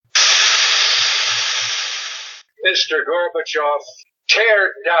Mr. Gorbachev,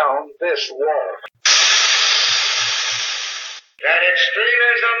 tear down this wall. That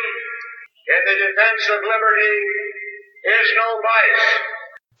extremism in the defense of liberty is no vice.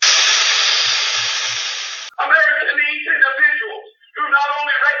 America needs individuals who not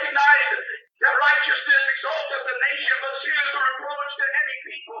only recognize that righteousness exalteth the nation, but fears the reproach to any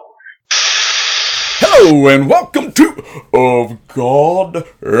people. Hello and welcome to Of God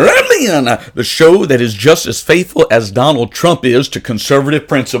Rambling, the show that is just as faithful as Donald Trump is to conservative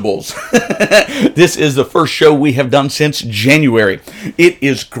principles. This is the first show we have done since January. It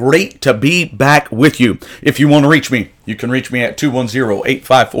is great to be back with you. If you want to reach me, you can reach me at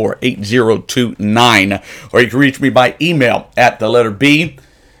 210-854-8029, or you can reach me by email at the letter B,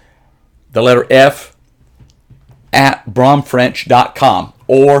 the letter F, at bromfrench.com,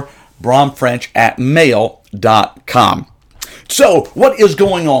 or bromfrench@mail.com. So, what is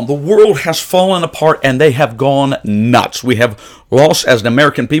going on? The world has fallen apart and they have gone nuts. We have lost, as an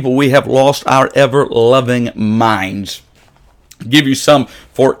American people, we have lost our ever-loving minds. I'll give you some,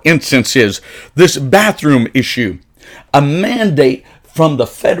 for instances, this bathroom issue. A mandate from the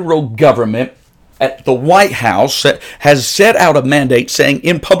federal government at the White House has set out a mandate saying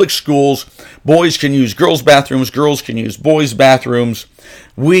in public schools, boys can use girls' bathrooms, girls can use boys' bathrooms.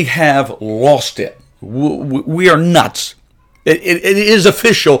 We have lost it. We are nuts. It is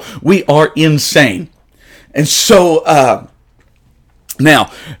official. We are insane. And so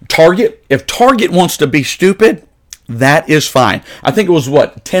now, Target, if Target wants to be stupid, that is fine. I think it was,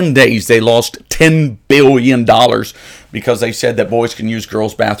 10 days they lost $10 billion because they said that boys can use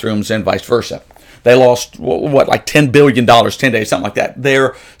girls' bathrooms and vice versa. They lost, like $10 billion, 10 days, something like that.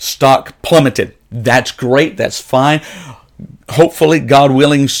 Their stock plummeted. That's great. That's fine. Hopefully, God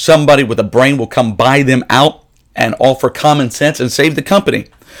willing, somebody with a brain will come buy them out and offer common sense and save the company.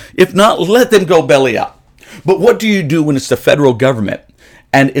 If not, let them go belly up. But what do you do when it's the federal government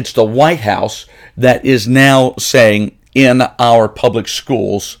and it's the White House that is now saying in our public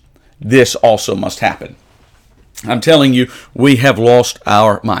schools, this also must happen? I'm telling you, we have lost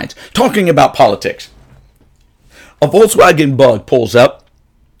our minds. Talking about politics. A Volkswagen Bug pulls up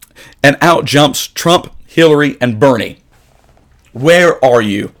and out jumps Trump, Hillary, and Bernie. Where are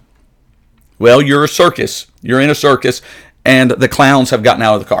you? Well, you're a circus. You're in a circus, and the clowns have gotten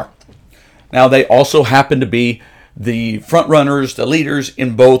out of the car. Now, they also happen to be the front runners, the leaders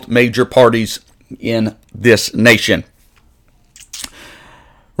in both major parties in this nation.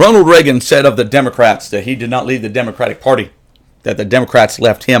 Ronald Reagan said of the Democrats that he did not leave the Democratic Party, that the Democrats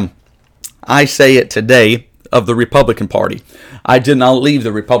left him. I say it today of the Republican Party. I did not leave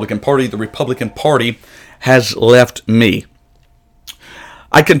the Republican Party. The Republican Party has left me.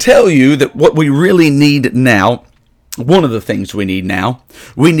 I can tell you that what we really need now, one of the things we need now,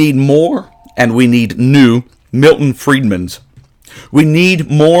 we need more and we need new Milton Friedmans. We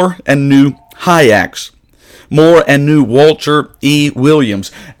need more and new Hayeks. More and new Walter E.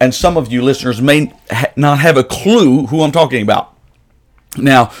 Williams. And some of you listeners may not have a clue who I'm talking about.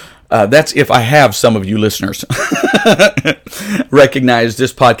 Now, that's if I have some of you listeners. Recognize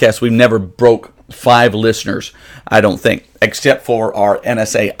this podcast, we've never broke 5 listeners, I don't think, except for our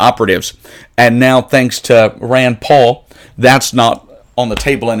NSA operatives. And now, thanks to Rand Paul, that's not on the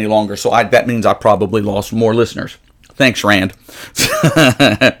table any longer. So that means I probably lost more listeners. Thanks, Rand.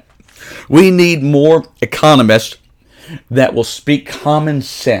 We need more economists that will speak common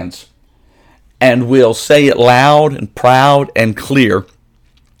sense and will say it loud and proud and clear.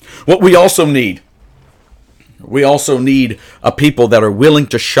 What we also need a people that are willing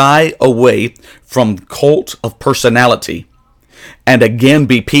to shy away from cult of personality and again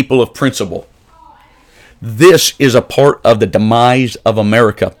be people of principle. This is a part of the demise of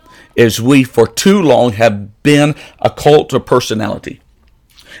America, as we for too long have been a cult of personality.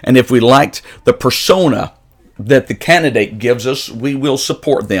 And if we liked the persona that the candidate gives us, we will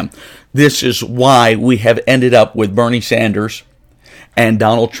support them. This is why we have ended up with Bernie Sanders and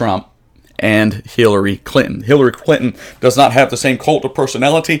Donald Trump and Hillary Clinton. Hillary Clinton does not have the same cult of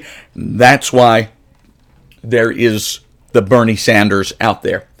personality. That's why there is the Bernie Sanders out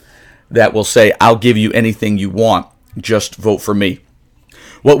there that will say, I'll give you anything you want, just vote for me.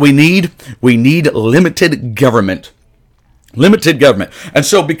 What we need limited government. Limited government. And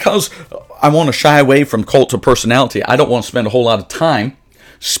so because I want to shy away from cult of personality, I don't want to spend a whole lot of time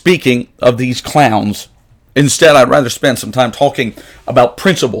speaking of these clowns. Instead, I'd rather spend some time talking about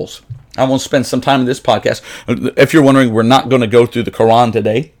principles. I want to spend some time in this podcast. If you're wondering, we're not going to go through the Quran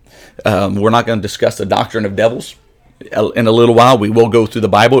today. We're not going to discuss the doctrine of devils. In a little while, we will go through the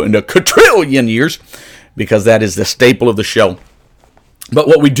Bible in a quadrillion years, because that is the staple of the show. But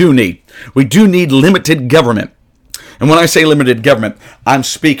what we do need limited government. And when I say limited government, I'm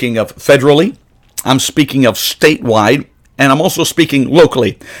speaking of federally, I'm speaking of statewide, and I'm also speaking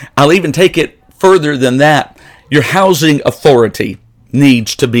locally. I'll even take it further than that. Your housing authority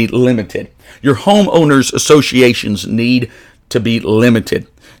needs to be limited. Your homeowners associations need to be limited.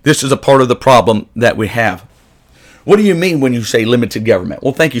 This is a part of the problem that we have. What do you mean when you say limited government?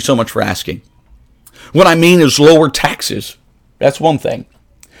 Well, thank you so much for asking. What I mean is lower taxes. That's one thing.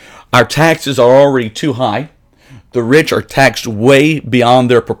 Our taxes are already too high. The rich are taxed way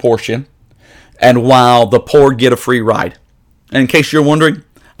beyond their proportion, and while the poor get a free ride. And in case you're wondering,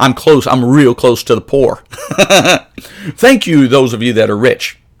 I'm close. I'm real close to the poor. Thank you, those of you that are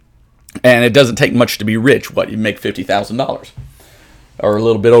rich. And it doesn't take much to be rich. What, you make $50,000 or a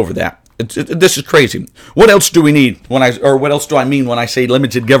little bit over that. This is crazy. What else do we need what else do I mean when I say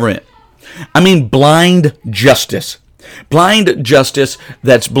limited government? I mean blind justice. Blind justice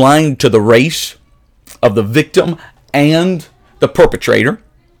that's blind to the race of the victim and the perpetrator.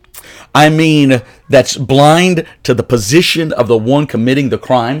 I mean that's blind to the position of the one committing the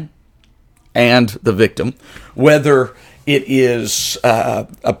crime and the victim, whether it is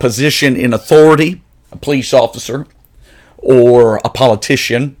a position in authority, a police officer, or a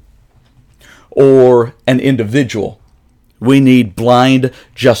politician, or an individual. We need blind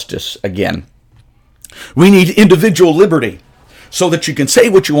justice again. We need individual liberty so that you can say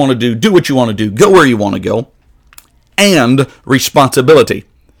what you want to do what you want to do, go where you want to go, and responsibility.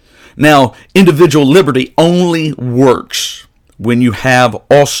 Now, individual liberty only works when you have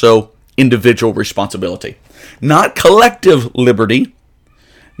also individual responsibility. Not collective liberty,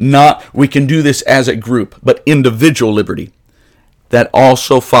 not we can do this as a group, but individual liberty. That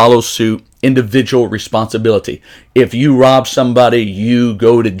also follows suit individual responsibility. If you rob somebody, you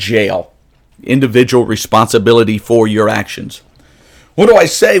go to jail. Individual responsibility for your actions. What do I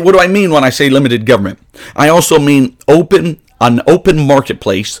say? What do I mean when I say limited government? I also mean an open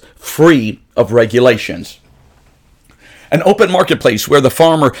marketplace free of regulations. An open marketplace where the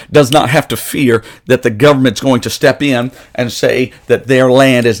farmer does not have to fear that the government's going to step in and say that their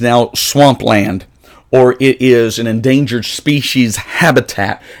land is now swampland or it is an endangered species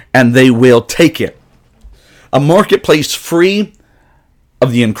habitat and they will take it. A marketplace free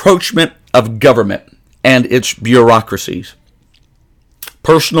of the encroachment of government and its bureaucracies.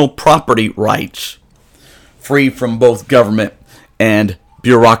 Personal property rights free from both government and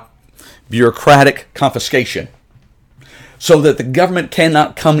bureaucratic confiscation. So that the government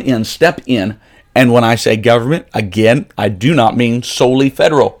cannot come in, step in, and when I say government, again, I do not mean solely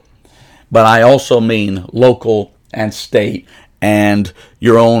federal, but I also mean local and state and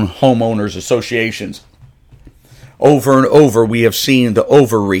your own homeowners associations. Over and over, we have seen the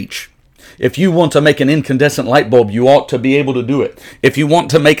overreach. If you want to make an incandescent light bulb, you ought to be able to do it. If you want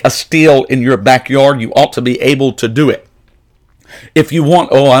to make a steel in your backyard, you ought to be able to do it. If you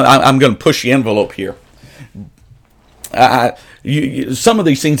want, I'm going to push the envelope here. Some of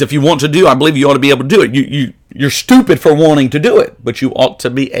these things, if you want to do, I believe you ought to be able to do it. You're stupid for wanting to do it, but you ought to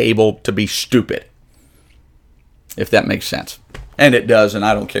be able to be stupid. If that makes sense. And it does, and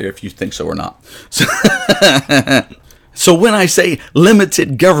I don't care if you think so or not. So when I say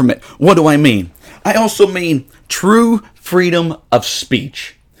limited government, what do I mean? I also mean true freedom of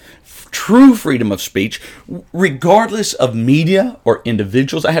speech. True freedom of speech, regardless of media or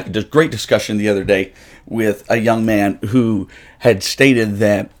individuals. I had a great discussion the other day with a young man who had stated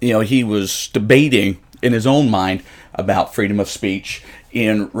that, he was debating in his own mind about freedom of speech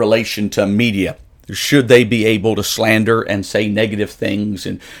in relation to media. Should they be able to slander and say negative things?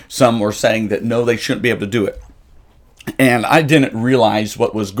 And some were saying that no, they shouldn't be able to do it. And I didn't realize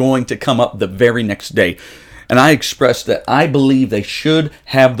what was going to come up the very next day. And I expressed that I believe they should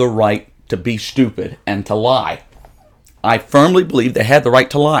have the right to be stupid and to lie. I firmly believe they had the right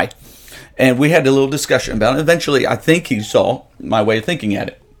to lie. And we had a little discussion about it. Eventually, I think he saw my way of thinking at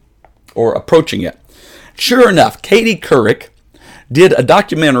it or approaching it. Sure enough, Katie Couric did a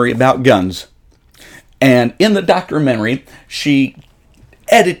documentary about guns. And in the documentary, she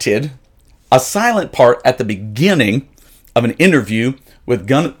edited a silent part at the beginning of an interview with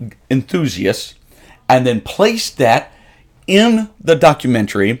gun enthusiasts and then placed that in the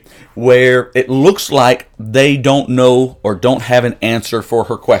documentary where it looks like they don't know or don't have an answer for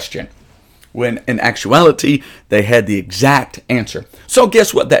her question, when in actuality they had the exact answer. So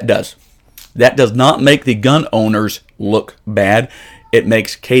guess what that does? That does not make the gun owners look bad. It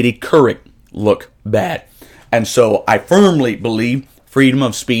makes Katie Couric look bad. And so I firmly believe freedom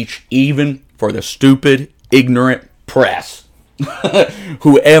of speech, even for the stupid, ignorant press.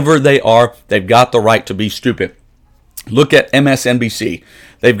 Whoever they are, they've got the right to be stupid. Look at MSNBC.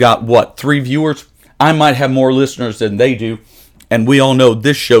 They've got, 3 viewers? I might have more listeners than they do, and we all know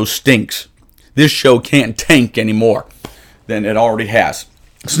this show stinks. This show can't tank anymore than it already has.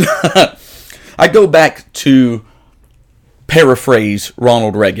 I go back to paraphrase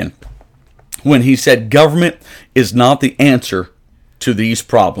Ronald Reagan when he said, government is not the answer to these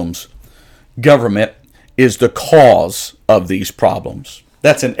problems. Government is the cause of these problems.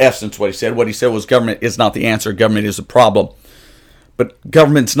 That's in essence what he said. What he said was government is not the answer, government is a problem. But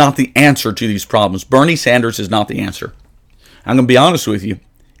government's not the answer to these problems. Bernie Sanders is not the answer. I'm going to be honest with you.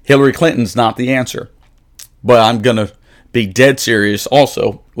 Hillary Clinton's not the answer. But I'm going to be dead serious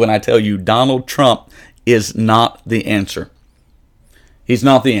also when I tell you Donald Trump is not the answer. He's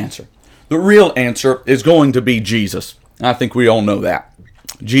not the answer. The real answer is going to be Jesus. I think we all know that.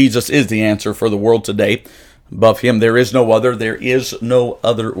 Jesus is the answer for the world today. Above him there is no other. There is no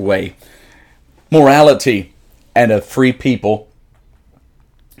other way. Morality and a free people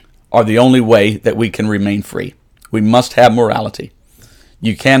are the only way that we can remain free. We must have morality.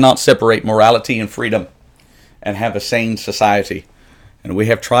 You cannot separate morality and freedom and have a sane society. And we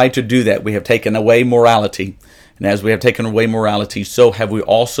have tried to do that. We have taken away morality. And as we have taken away morality, so have we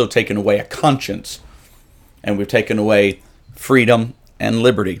also taken away a conscience. And we've taken away freedom and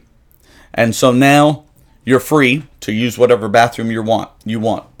liberty. And so now you're free to use whatever bathroom you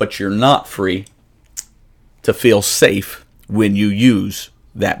want, but you're not free to feel safe when you use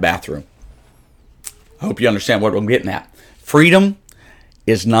that bathroom. I hope you understand what I'm getting at. Freedom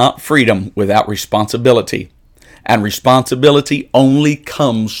is not freedom without responsibility. And responsibility only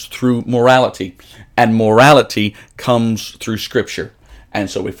comes through morality. And morality comes through Scripture. And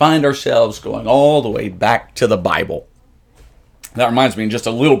so we find ourselves going all the way back to the Bible. That reminds me in just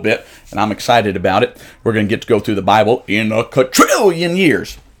a little bit, and I'm excited about it. We're going to get to go through the Bible in a quadrillion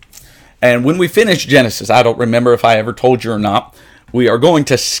years. And when we finish Genesis, I don't remember if I ever told you or not, we are going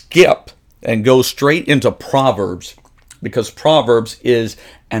to skip and go straight into Proverbs, because Proverbs is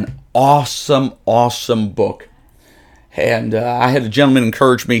an awesome, awesome book. And I had a gentleman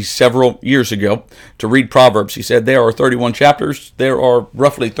encourage me several years ago to read Proverbs. He said there are 31 chapters. There are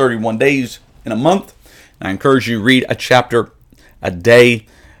roughly 31 days in a month. And I encourage you to read a chapter a day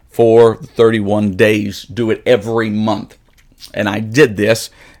for 31 days. Do it every month. And I did this,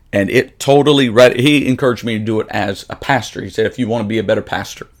 and it totally he encouraged me to do it as a pastor. He said, if you want to be a better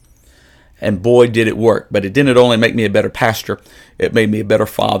pastor. And boy, did it work. But it didn't only make me a better pastor. It made me a better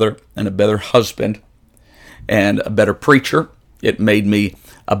father and a better husband and a better preacher. It made me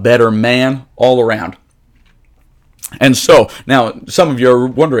a better man all around. And so, now, some of you are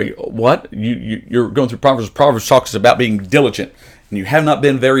wondering, what? You're going through Proverbs. Proverbs talks about being diligent. And you have not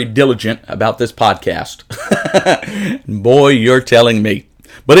been very diligent about this podcast. Boy, you're telling me.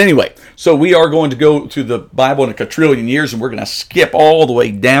 But anyway, so we are going to go through the Bible in a quadrillion years, and we're going to skip all the way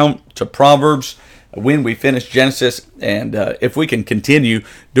down to Proverbs when we finish Genesis. And if we can continue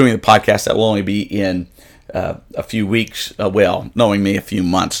doing the podcast, that will only be in a few weeks, knowing me, a few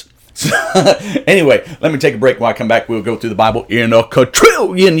months. So, anyway, let me take a break. When I come back, we'll go through the Bible in a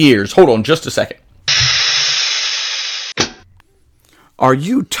quadrillion years. Hold on just a second. Are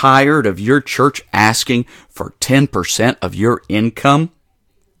you tired of your church asking for 10% of your income?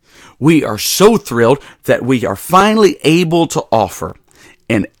 We are so thrilled that we are finally able to offer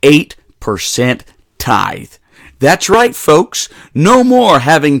an 8% tithe. That's right, folks. No more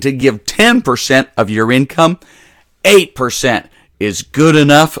having to give 10% of your income. 8% is good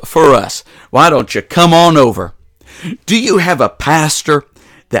enough for us. Why don't you come on over? Do you have a pastor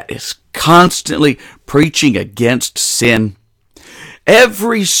that is constantly preaching against sin?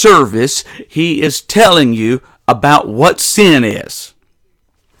 Every service, he is telling you about what sin is.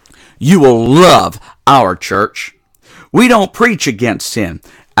 You will love our church. We don't preach against sin.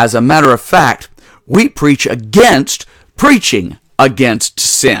 As a matter of fact, we preach against preaching against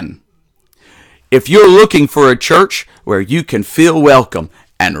sin. If you're looking for a church where you can feel welcome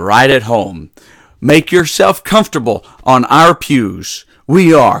and right at home, make yourself comfortable on our pews.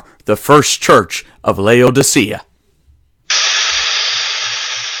 We are the First Church of Laodicea.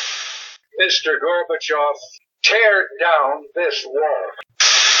 Mr. Gorbachev, tear down this wall.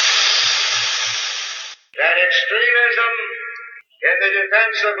 That extremism in the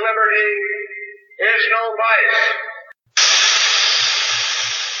defense of liberty is no vice.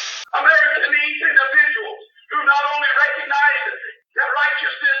 America needs individuals who not only recognize that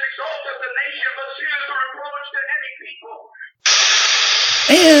righteousness exalteth the nation, but sin is a reproach to any people.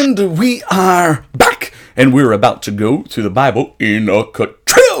 And we are back, and we're about to go through the Bible in a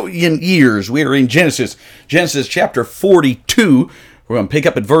quadrillion years. We are in Genesis chapter 42. We're going to pick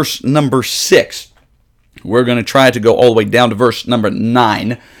up at verse number 6. We're going to try to go all the way down to verse number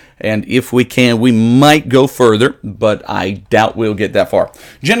 9, And if we can, we might go further, but I doubt we'll get that far.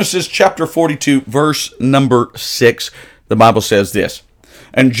 Genesis chapter 42, verse number 6, the Bible says this.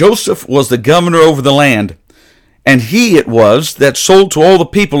 And Joseph was the governor over the land, and he it was that sold to all the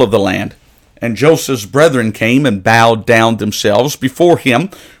people of the land. And Joseph's brethren came and bowed down themselves before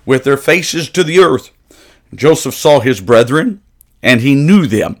him with their faces to the earth. Joseph saw his brethren, and he knew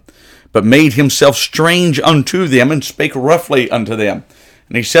them, but made himself strange unto them, and spake roughly unto them.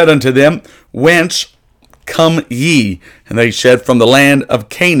 And he said unto them, Whence come ye? And they said, From the land of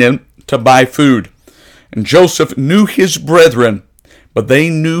Canaan, to buy food. And Joseph knew his brethren, but they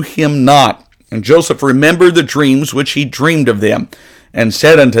knew him not. And Joseph remembered the dreams which he dreamed of them, and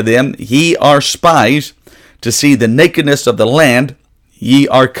said unto them, Ye are spies, to see the nakedness of the land, ye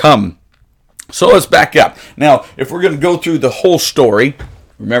are come. So let's back up. Now, if we're going to go through the whole story,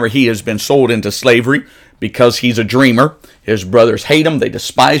 remember he has been sold into slavery because he's a dreamer. His brothers hate him, they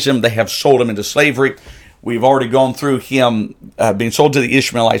despise him, they have sold him into slavery. We've already gone through him being sold to the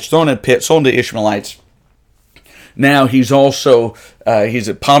Ishmaelites, thrown in a pit, sold to the Ishmaelites. Now he's also, he's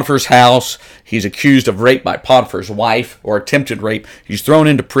at Potiphar's house. He's accused of rape by Potiphar's wife, or attempted rape. He's thrown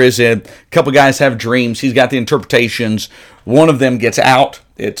into prison. A couple guys have dreams. He's got the interpretations. One of them gets out.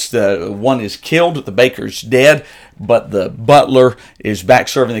 One is killed. The baker's dead, but the butler is back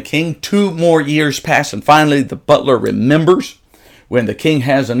serving the king. 2 more years pass, and finally the butler remembers when the king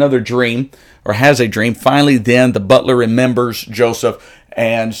has another dream, or has a dream. Finally, then the butler remembers Joseph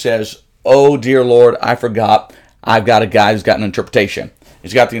and says, Oh, dear Lord, I forgot. I've got a guy who's got an interpretation.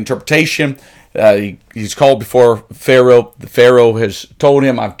 He's got the interpretation. He's called before Pharaoh. The Pharaoh has told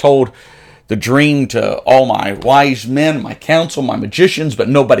him, I've told the dream to all my wise men, my council, my magicians, but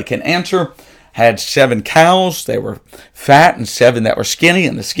nobody can answer. Had 7 cows. They were fat, and 7 that were skinny,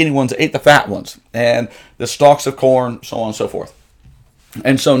 and the skinny ones ate the fat ones. And the stalks of corn, so on and so forth.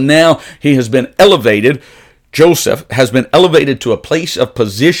 And so now he has been elevated. Joseph has been elevated to a place of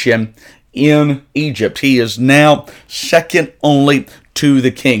position in Egypt. He is now second only to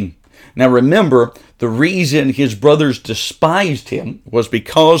the king. Now remember, the reason his brothers despised him was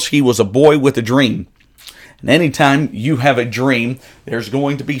because he was a boy with a dream. And anytime you have a dream, there's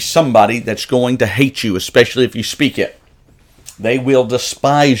going to be somebody that's going to hate you, especially if you speak it. They will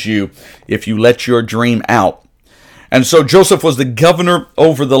despise you if you let your dream out. And so Joseph was the governor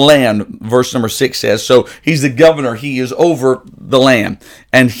over the land, verse number 6 says. So he's the governor, he is over the land.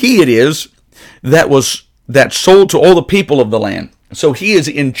 And he it is that sold to all the people of the land. So he is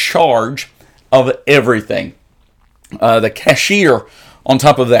in charge of everything. The cashier on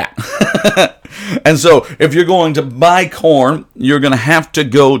top of that. And so if you're going to buy corn, you're going to have to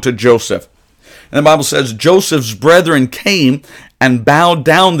go to Joseph. And the Bible says, Joseph's brethren came and bowed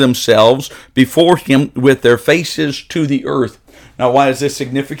down themselves before him with their faces to the earth. Now, why is this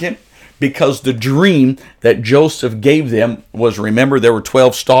significant? Because the dream that Joseph gave them was, remember, there were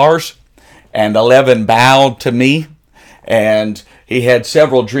 12 stars and 11 bowed to me. And he had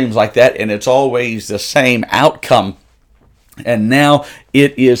several dreams like that, and it's always the same outcome. And now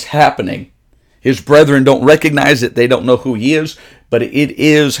it is happening. His brethren don't recognize it. They don't know who he is, but it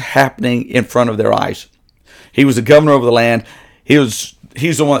is happening in front of their eyes. He was the governor over the land. He's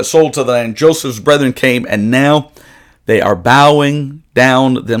the one that sold to the land. Joseph's brethren came, and now they are bowing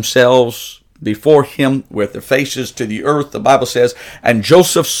down themselves before him with their faces to the earth. The Bible says, and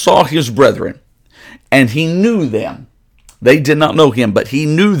Joseph saw his brethren, and he knew them. They did not know him, but he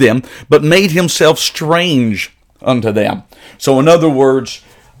knew them, but made himself strange unto them. So in other words,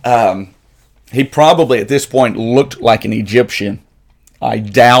 he probably at this point looked like an Egyptian. I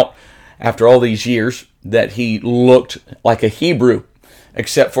doubt, after all these years, that he looked like a Hebrew,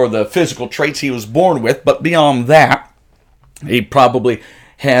 except for the physical traits he was born with. But beyond that, he probably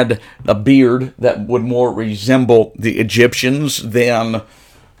had a beard that would more resemble the Egyptians than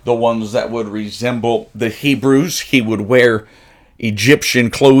the ones that would resemble the Hebrews. He would wear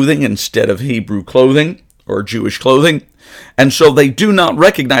Egyptian clothing instead of Hebrew clothing or Jewish clothing. And so they do not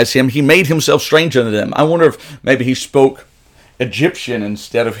recognize him. He made himself strange unto them. I wonder if maybe he spoke Egyptian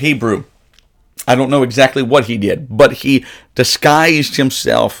instead of Hebrew. I don't know exactly what he did, but he disguised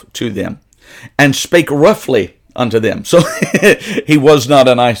himself to them and spake roughly unto them. So he was not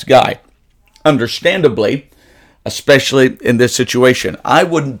a nice guy. Understandably, especially in this situation, I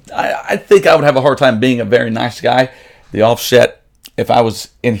think I would have a hard time being a very nice guy, the offset, if I was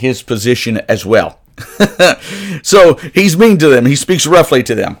in his position as well. So he's mean to them. He speaks roughly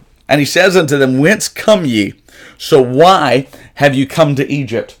to them. And he says unto them, Whence come ye? So why have you come to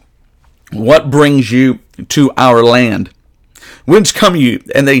Egypt? What brings you to our land? Whence come you?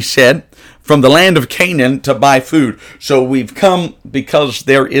 And they said, from the land of Canaan to buy food. So we've come because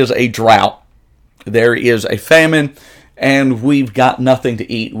there is a drought. There is a famine, and we've got nothing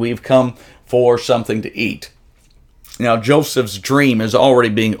to eat. We've come for something to eat. Now, Joseph's dream is already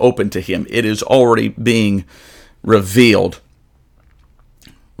being opened to him. It is already being revealed.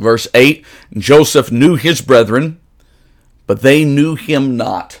 Verse 8, Joseph knew his brethren, but they knew him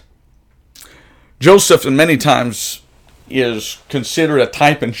not. Joseph, in many times, is considered a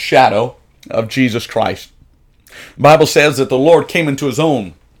type and shadow of Jesus Christ. The Bible says that the Lord came into his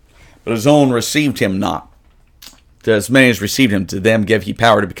own, but his own received him not. To as many as received him, to them gave he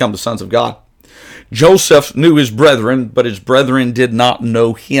power to become the sons of God. Joseph knew his brethren, but his brethren did not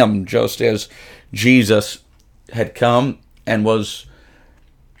know him, just as Jesus had come and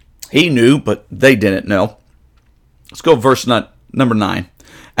he knew, but they didn't know. Let's go verse number 9.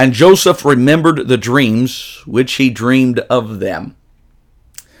 And Joseph remembered the dreams which he dreamed of them.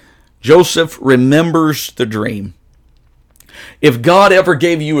 Joseph remembers the dream. If God ever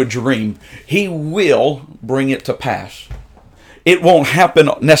gave you a dream, he will bring it to pass. It won't happen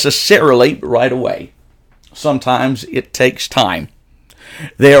necessarily right away. Sometimes it takes time.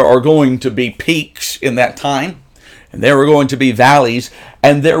 There are going to be peaks in that time, and there are going to be valleys,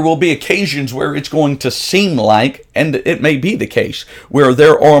 and there will be occasions where it's going to seem like, and it may be the case, where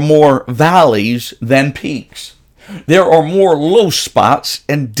there are more valleys than peaks. There are more low spots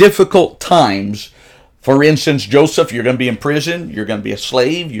and difficult times. For instance, Joseph, you're going to be in prison, you're going to be a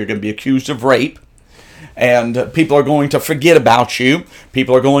slave, you're going to be accused of rape, and people are going to forget about you,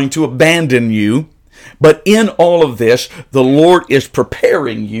 people are going to abandon you. But in all of this, the Lord is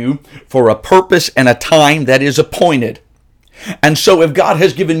preparing you for a purpose and a time that is appointed. And so if God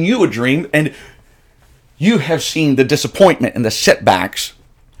has given you a dream and you have seen the disappointment and the setbacks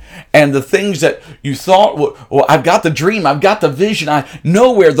and the things that you thought, well, I've got the dream, I've got the vision, I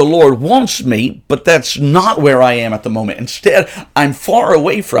know where the Lord wants me, but that's not where I am at the moment. Instead, I'm far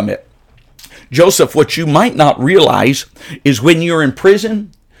away from it. Joseph, what you might not realize is when you're in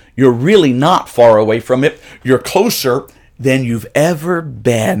prison, you're really not far away from it. You're closer than you've ever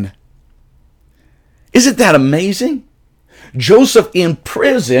been. Isn't that amazing? Joseph in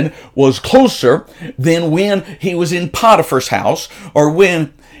prison was closer than when he was in Potiphar's house or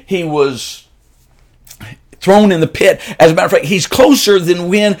when he was thrown in the pit. As a matter of fact, he's closer than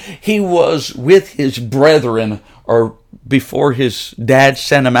when he was with his brethren or before his dad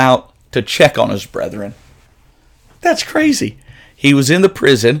sent him out to check on his brethren. That's crazy. He was in the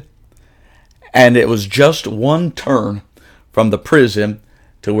prison, and it was just one turn from the prison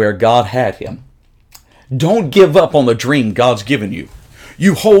to where God had him. Don't give up on the dream God's given you.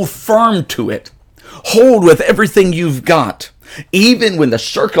 You hold firm to it. Hold with everything you've got, even when the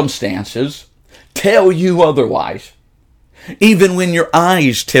circumstances tell you otherwise. Even when your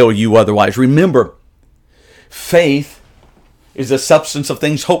eyes tell you otherwise. Remember, faith is the substance of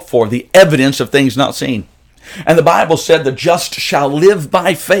things hoped for, the evidence of things not seen. And the Bible said, the just shall live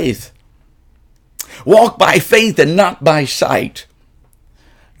by faith. Walk by faith and not by sight.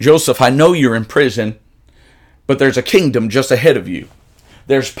 Joseph, I know you're in prison, but there's a kingdom just ahead of you.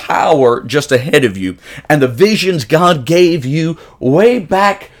 There's power just ahead of you. And the visions God gave you way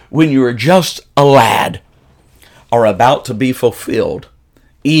back when you were just a lad are about to be fulfilled,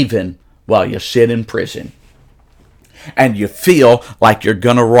 even while you sit in prison. And you feel like you're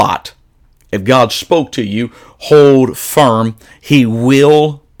going to rot. If God spoke to you, hold firm. He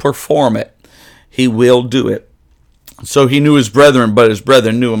will perform it. He will do it. So he knew his brethren, but his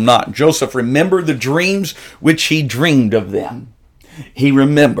brethren knew him not. Joseph remembered the dreams which he dreamed of them. He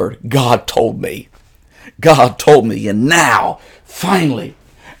remembered, God told me. God told me. And now, finally,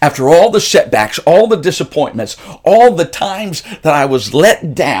 after all the setbacks, all the disappointments, all the times that I was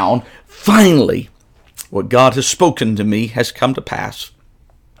let down, finally, what God has spoken to me has come to pass.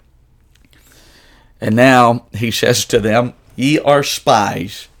 And now he says to them, ye are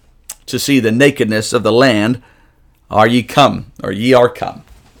spies to see the nakedness of the land. Are ye come, or ye are come.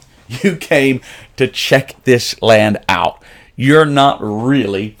 You came to check this land out. You're not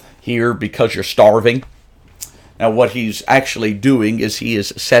really here because you're starving. Now what he's actually doing is he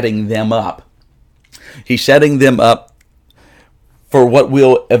is setting them up. He's setting them up for what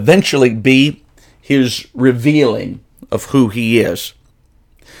will eventually be his revealing of who he is.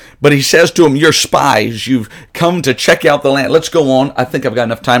 But he says to them, you're spies. You've come to check out the land. Let's go on. I think I've got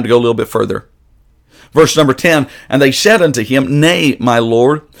enough time to go a little bit further. Verse number 10, and they said unto him, nay, my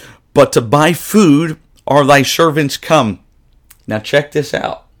Lord, but to buy food are thy servants come. Now check this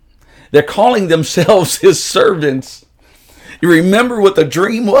out. They're calling themselves his servants. You remember what the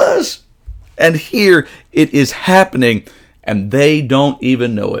dream was? And here it is happening, and they don't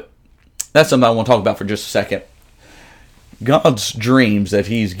even know it. That's something I want to talk about for just a second. God's dreams that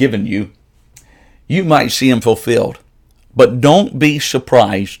He's given you, you might see them fulfilled. But don't be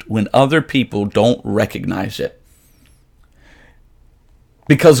surprised when other people don't recognize it.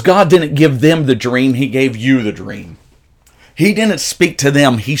 Because God didn't give them the dream, He gave you the dream. He didn't speak to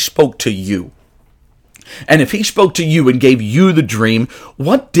them, He spoke to you. And if He spoke to you and gave you the dream,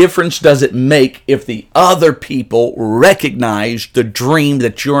 what difference does it make if the other people recognize the dream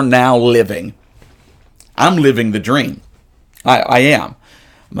that you're now living? I'm living the dream. I am.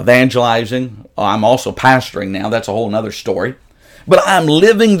 I'm evangelizing. I'm also pastoring now. That's a whole other story. But I'm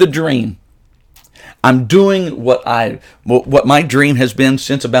living the dream. I'm doing what my dream has been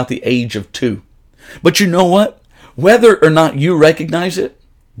since about the age of 2. But you know what? Whether or not you recognize it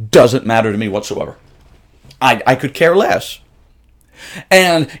doesn't matter to me whatsoever. I could care less.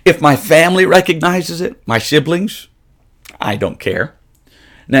 And if my family recognizes it, my siblings, I don't care.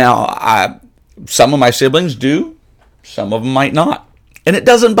 Now, some of my siblings do, some of them might not. And it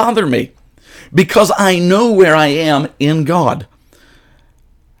doesn't bother me because I know where I am in God.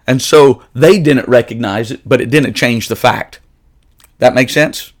 And so they didn't recognize it, but it didn't change the fact. That makes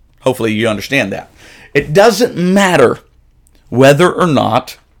sense? Hopefully you understand that. It doesn't matter whether or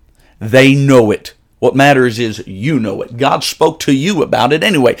not they know it. What matters is you know it. God spoke to you about it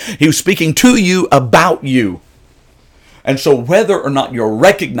anyway. He was speaking to you about you. And so whether or not you're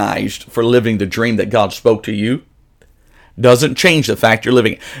recognized for living the dream that God spoke to you doesn't change the fact you're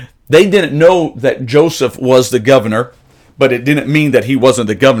living it. They didn't know that Joseph was the governor, but it didn't mean that he wasn't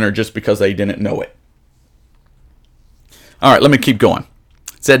the governor just because they didn't know it. All right, let me keep going.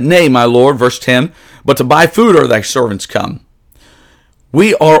 It said, "Nay, my lord," verse 10, "but to buy food are thy servants come.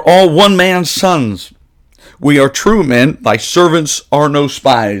 We are all one man's sons. We are true men. Thy servants are no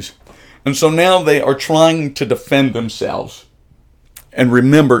spies." And so now they are trying to defend themselves. And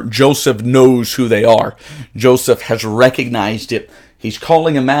remember, Joseph knows who they are. Joseph has recognized it. He's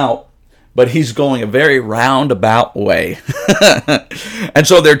calling them out, but he's going a very roundabout way. And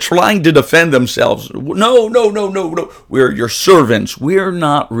so they're trying to defend themselves. No. We're your servants. We're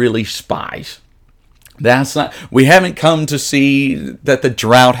not really spies. We haven't come to see that the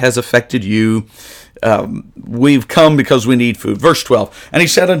drought has affected you. We've come because we need food. Verse 12, "And he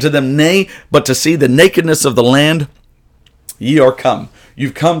said unto them, Nay, but to see the nakedness of the land, ye are come."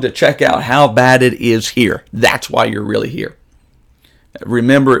 You've come to check out how bad it is here. That's why you're really here.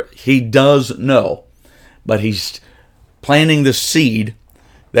 Remember, he does know, but he's planting the seed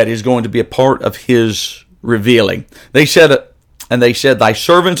that is going to be a part of his revealing. They said, "Thy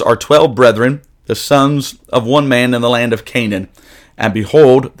servants are 12 brethren, the sons of one man in the land of Canaan. And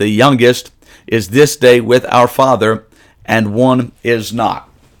behold, the youngest is this day with our father, and one is not."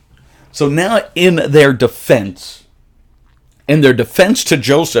 So now in their defense to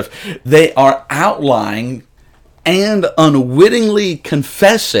Joseph, they are outlining and unwittingly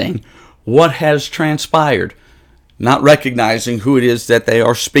confessing what has transpired, not recognizing who it is that they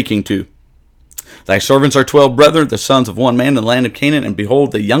are speaking to. "Thy servants are 12 brethren, the sons of one man in the land of Canaan, and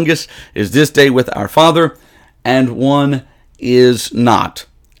behold, the youngest is this day with our father, and one is not."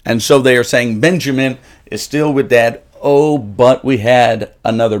 And so they are saying Benjamin is still with dad. Oh, but we had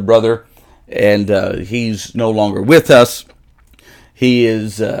another brother, and he's no longer with us. He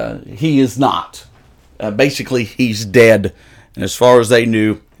is not. Basically, he's dead. And as far as they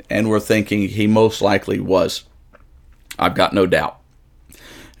knew, and were thinking, he most likely was. I've got no doubt.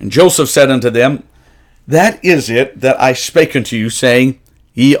 "And Joseph said unto them, That is it that I spake unto you, saying,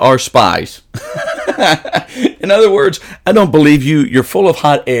 Ye are spies." In other words, I don't believe you. You're full of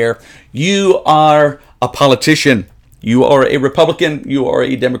hot air. You are a politician. You are a Republican. You are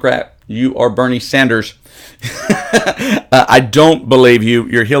a Democrat. You are Bernie Sanders. I don't believe you.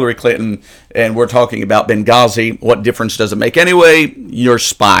 You're Hillary Clinton, and we're talking about Benghazi. What difference does it make anyway? You're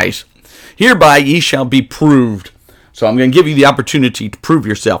spies. "Hereby ye shall be proved." So I'm going to give you the opportunity to prove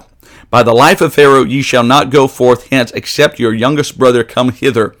yourself. "By the life of Pharaoh ye shall not go forth hence, except your youngest brother come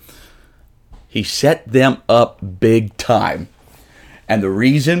hither." He set them up big time. And the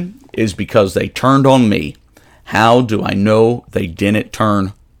reason is because they turned on me. How do I know they didn't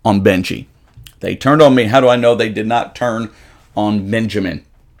turn on Benji? They turned on me. How do I know they did not turn on Benjamin?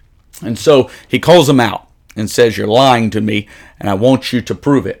 And so he calls them out and says, "You're lying to me, and I want you to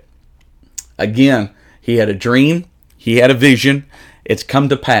prove it." Again, he had a dream. He had a vision. It's come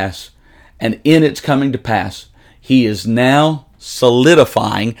to pass. And in its coming to pass, he is now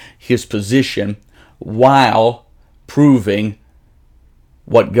solidifying his position while proving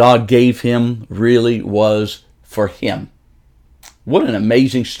what God gave him really was for him. What an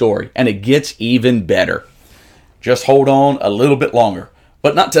amazing story. And it gets even better. Just hold on a little bit longer.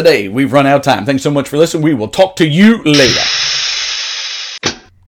 But not today. We've run out of time. Thanks so much for listening. We will talk to you later.